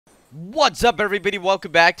What's up, everybody?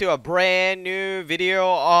 Welcome back to a brand new video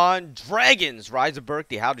on Dragons Rise of Berk,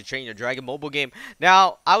 the How to Train Your Dragon mobile game.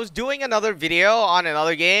 Now, I was doing another video on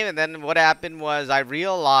another game, and then what happened was I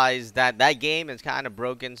realized that that game is kind of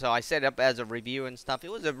broken, so I set it up as a review and stuff.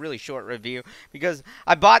 It was a really short review because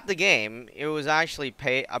I bought the game. It was actually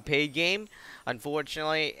a paid game,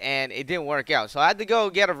 unfortunately, and it didn't work out. So I had to go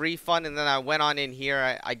get a refund, and then I went on in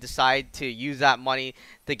here. I decided to use that money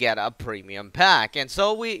to get a premium pack. And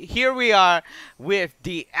so here we are with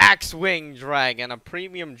the Axewing dragon, a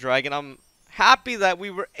premium dragon. I'm happy that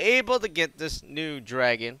we were able to get this new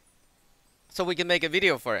dragon so we can make a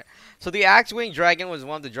video for it. So the Axewing dragon was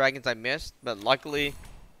one of the dragons I missed, but luckily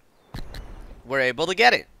we're able to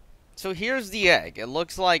get it. So here's the egg. It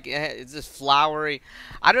looks like it's this flowery.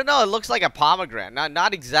 I don't know. It looks like a pomegranate.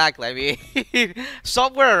 Not exactly. I mean,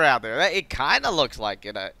 somewhere around there. It kind of looks like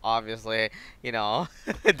it. Obviously, you know,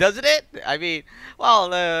 doesn't it? I mean,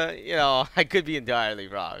 well, you know, I could be entirely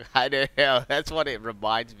wrong. I don't know. That's what it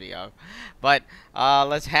reminds me of. But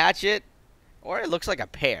let's hatch it. Or it looks like a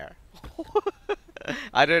pear.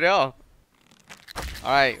 I don't know.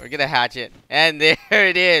 Alright, we're gonna hatch it. And there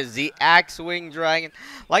it is, the Axewing dragon.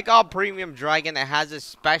 Like all premium dragon, it has a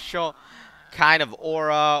special kind of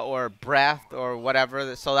aura or breath or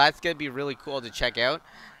whatever. So that's gonna be really cool to check out.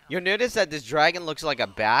 You'll notice that this dragon looks like a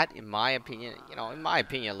bat, in my opinion. You know, in my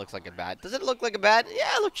opinion, it looks like a bat. Does it look like a bat? Yeah,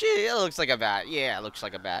 it looks like a bat. Yeah, it looks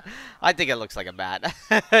like a bat. I think it looks like a bat.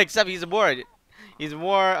 Except he's more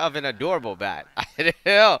of an adorable bat. I don't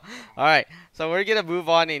know. Alright, so we're going to move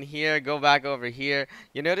on in here. Go back over here.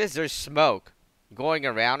 You notice there's smoke going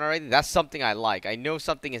around already. That's something I like. I know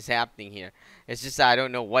something is happening here. It's just that I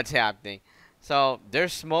don't know what's happening. So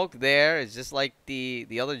there's smoke there. It's just like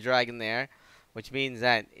the other dragon there. Which means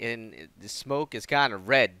that the smoke is kind of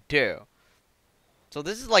red too. So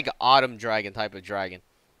this is like an autumn dragon type of dragon.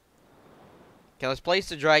 Okay, let's place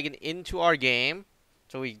the dragon into our game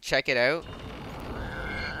so we check it out.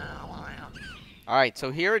 Alright,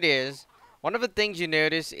 so here it is. One of the things you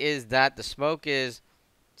notice is that the smoke is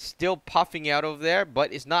still puffing out over there,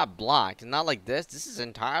 but it's not black. It's not like this. This is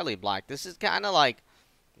entirely black. This is kind of like,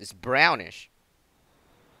 it's brownish.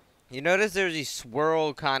 You notice there's a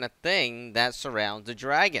swirl kind of thing that surrounds the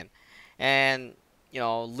dragon. And, you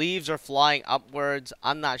know, leaves are flying upwards.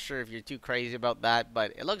 I'm not sure if you're too crazy about that,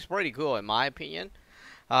 but it looks pretty cool in my opinion.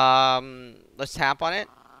 Let's tap on it.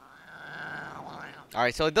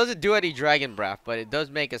 Alright, so it doesn't do any dragon breath, but it does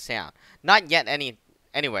make a sound. Not yet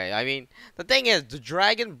anyway, I mean, the thing is, the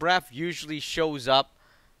dragon breath usually shows up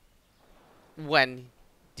when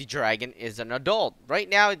the dragon is an adult. Right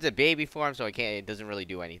now, it's a baby form, so it doesn't really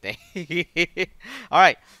do anything.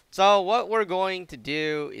 Alright, so what we're going to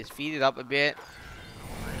do is feed it up a bit.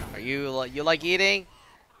 You like eating?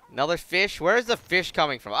 Another fish? Where is the fish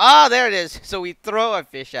coming from? Ah, there it is. So we throw a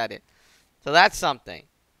fish at it. So that's something.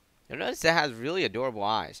 You notice it has really adorable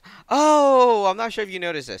eyes. Oh, I'm not sure if you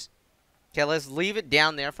noticed this. Okay, let's leave it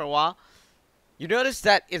down there for a while. You notice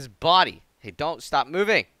that its body. Hey, don't stop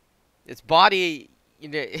moving. Its body. You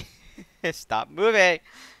know, stop moving.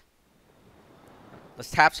 Let's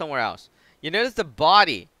tap somewhere else. You notice the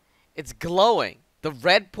body. It's glowing. The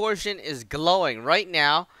red portion is glowing right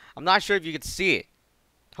now. I'm not sure if you can see it.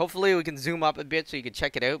 Hopefully we can zoom up a bit so you can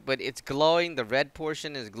check it out. But it's glowing. The red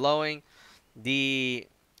portion is glowing. The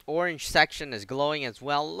orange section is glowing as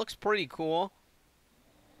well. It looks pretty cool.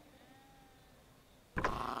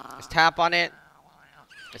 Let's tap on it.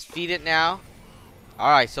 Let's feed it now.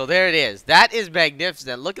 Alright, so there it is. That is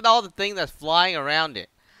magnificent. Look at all the things that's flying around it.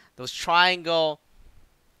 Those triangle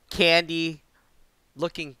candy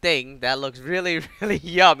looking thing that looks really, really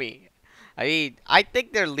yummy. I mean, I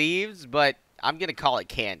think they're leaves, but I'm going to call it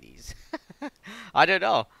candies. I don't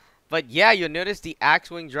know. But yeah, you'll notice the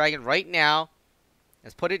Axewing dragon right now.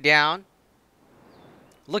 Let's put it down.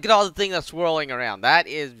 Look at all the things that's swirling around. That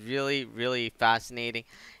is really, really fascinating.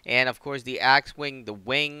 And, of course, the Axewing, the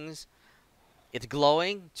wings, it's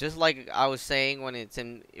glowing, just like I was saying when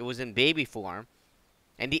it was in baby form.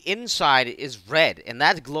 And the inside is red, and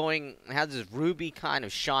that's glowing. It has this ruby kind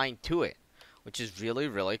of shine to it, which is really,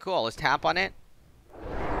 really cool. Let's tap on it.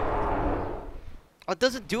 Oh, it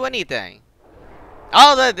doesn't do anything.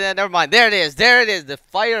 Oh, never mind. There it is. There it is. The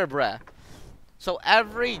fire breath. So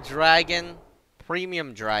every dragon,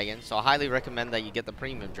 premium dragon, so I highly recommend that you get the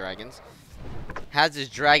premium dragons, has this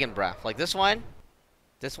dragon breath. Like this one.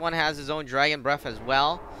 This one has his own dragon breath as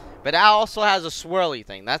well. But that also has a swirly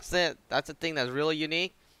thing. That's the thing that's really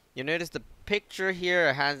unique. You notice the picture here,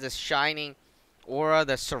 it has this shining aura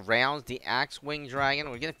that surrounds the Axewing dragon.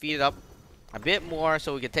 We're going to feed it up a bit more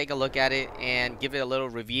so we can take a look at it and give it a little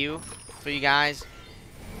review for you guys.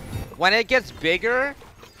 when it gets bigger,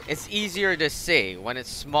 it's easier to see. When it's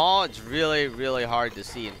small, it's really, really hard to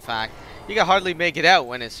see. In fact, you can hardly make it out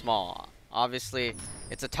when it's small. Obviously,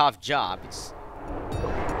 it's a tough job.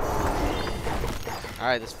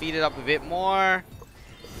 Alright, let's feed it up a bit more.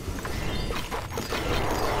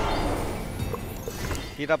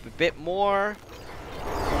 Feed up a bit more.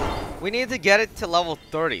 We need to get it to level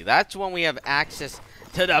 30. That's when we have access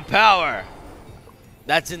to the power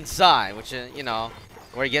that's inside, which is, you know,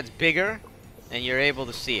 where it gets bigger and you're able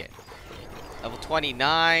to see it. Level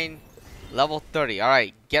 29, level 30.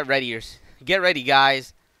 Alright, get ready,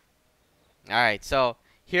 guys. Alright, so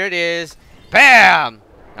here it is. Bam!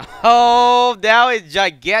 Oh, now it's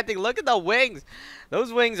gigantic. Look at the wings.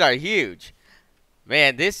 Those wings are huge.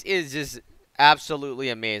 Man, this is just absolutely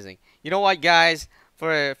amazing. You know what, guys?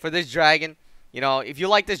 For this dragon, you know, if you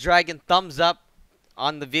like this dragon, thumbs up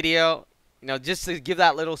on the video. You know, just to give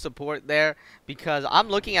that little support there, because I'm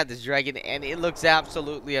looking at this dragon and it looks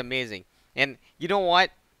absolutely amazing. And you know what?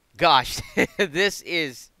 Gosh, this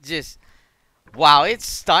is just wow, it's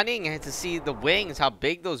stunning to see the wings, how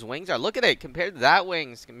big those wings are. Look at it compared to that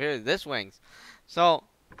wings, compared to this wings. So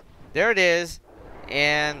there it is.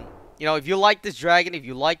 And you know, if you like this dragon, if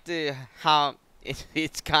you like how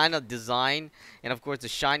it's kind of designed, and of course the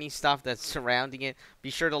shiny stuff that's surrounding it, be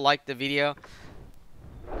sure to like the video.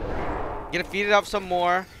 Gonna feed it up some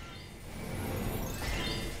more.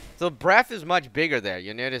 So the breath is much bigger there.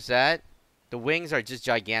 You notice that? The wings are just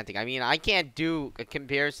gigantic. I mean, I can't do a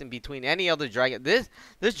comparison between any other dragon. This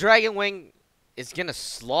dragon wing is gonna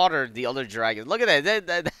slaughter the other dragons. Look at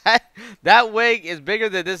that. That wing is bigger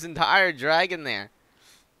than this entire dragon there.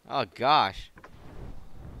 Oh gosh.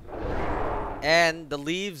 And the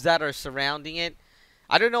leaves that are surrounding it,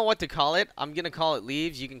 I don't know what to call it. I'm gonna call it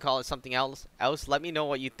leaves. You can call it something else. Let me know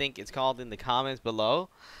what you think it's called in the comments below.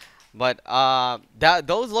 But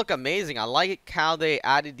those look amazing. I like how they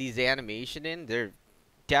added these animation in. They're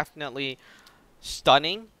definitely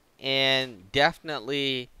stunning and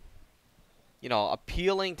definitely, you know,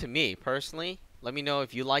 appealing to me personally. Let me know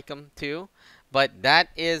if you like them too. But that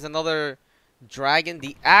is another dragon,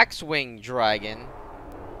 the Axewing dragon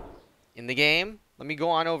in the game. Let me go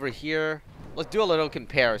on over here. Let's do a little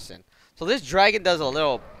comparison. So this dragon does a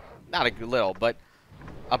little, not a little, but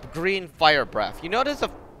a green fire breath. You notice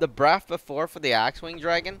the breath before for the Axewing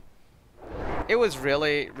dragon? It was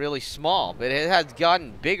really, really small, but it has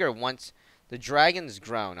gotten bigger once the dragon's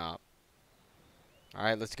grown up.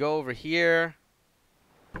 Alright, let's go over here.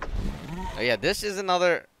 Oh yeah, this is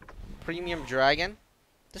another premium dragon.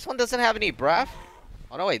 This one doesn't have any breath.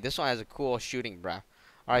 Oh no, wait, this one has a cool shooting breath.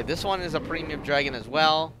 Alright, this one is a premium dragon as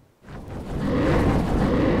well.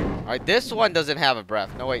 Alright, this one doesn't have a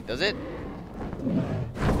breath. No, wait, does it?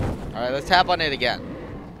 Alright, let's tap on it again.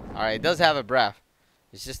 Alright, it does have a breath.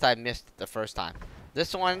 It's just I missed it the first time.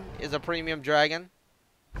 This one is a premium dragon.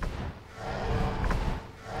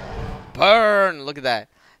 Burn! Look at that.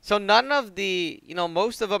 So none of the, you know,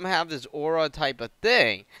 most of them have this aura type of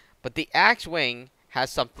thing. But the Axewing has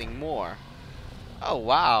something more. Oh,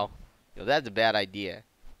 wow. Yo, that's a bad idea.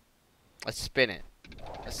 Let's spin it.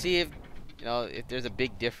 Let's see if, you know, if there's a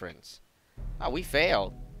big difference. Oh, we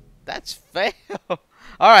failed. That's fail.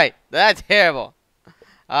 Alright, that's terrible.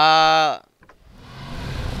 Let's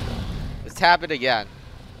tap it again.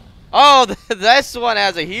 Oh, this one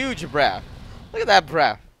has a huge breath. Look at that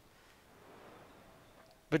breath.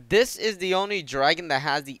 But this is the only dragon that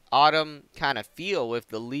has the autumn kind of feel with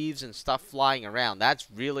the leaves and stuff flying around. That's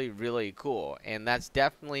really, really cool. And that's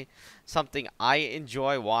definitely something I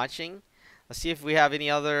enjoy watching. Let's see if we have any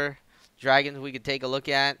other dragons we could take a look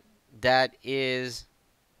at. That is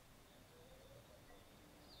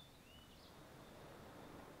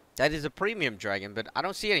a premium dragon, but I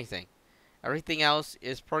don't see anything. Everything else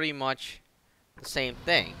is pretty much the same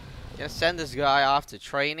thing. Gonna send this guy off to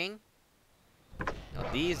training.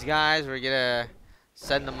 Now these guys, we're gonna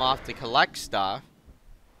send them off to collect stuff.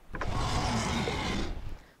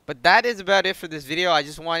 But that is about it for this video. I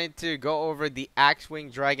just wanted to go over the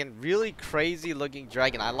Axewing dragon. Really crazy looking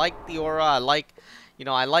dragon. I like the aura. I like, you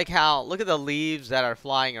know, I like how, look at the leaves that are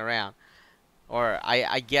flying around. Or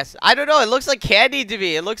I guess, I don't know, it looks like candy to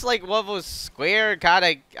me. It looks like one of those square kind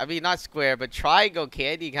of, I mean not square, but triangle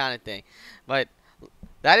candy kind of thing. But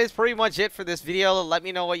that is pretty much it for this video. Let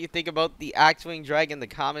me know what you think about the Axewing dragon in the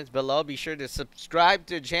comments below. Be sure to subscribe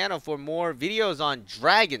to the channel for more videos on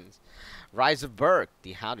dragons. Rise of Berk,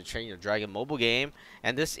 the How to Train Your Dragon mobile game.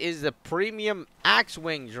 And this is the premium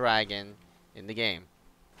Axewing dragon in the game.